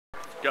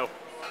Go.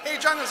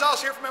 Hey, John Gonzalez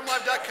here from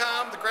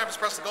MLive.com, the Grandpa's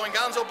Press, the Going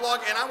Gonzo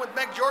blog, and I'm with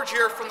Meg George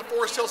here from the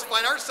Forest Hills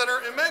Fine Arts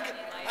Center. And Meg,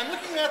 I'm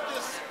looking at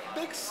this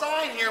big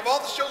sign here of all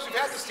the shows we've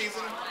had this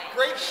season.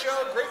 Great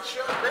show, great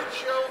show, great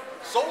show.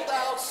 Sold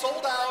out,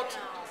 sold out.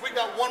 We've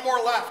got one more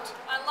left.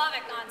 I love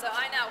it, Gonzo.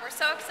 I know. We're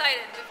so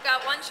excited. We've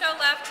got one show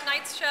left.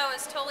 Tonight's show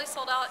is totally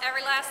sold out.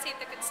 Every last seat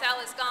that could sell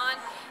is gone.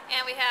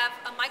 And we have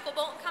a Michael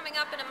Bolton coming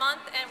up in a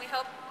month, and we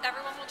hope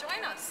everyone will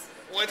join us.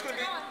 Well, it's going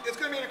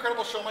to be an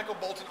incredible show. Michael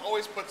Bolton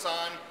always puts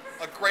on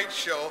a great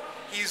show.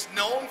 He's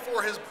known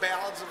for his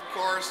ballads, of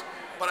course,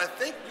 but I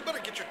think you better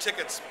get your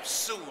tickets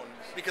soon,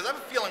 because I have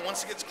a feeling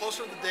once he gets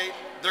closer to the date,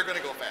 they're going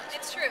to go fast.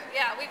 It's true,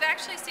 yeah. We've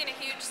actually seen a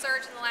huge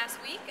surge in the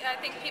last week. I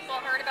think people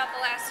heard about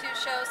the last two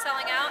shows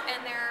selling out,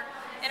 and they're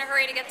in a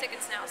hurry to get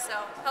tickets now. So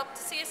hope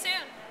to see you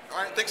soon.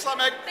 All right, thanks a lot,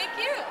 Meg. Thank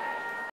you.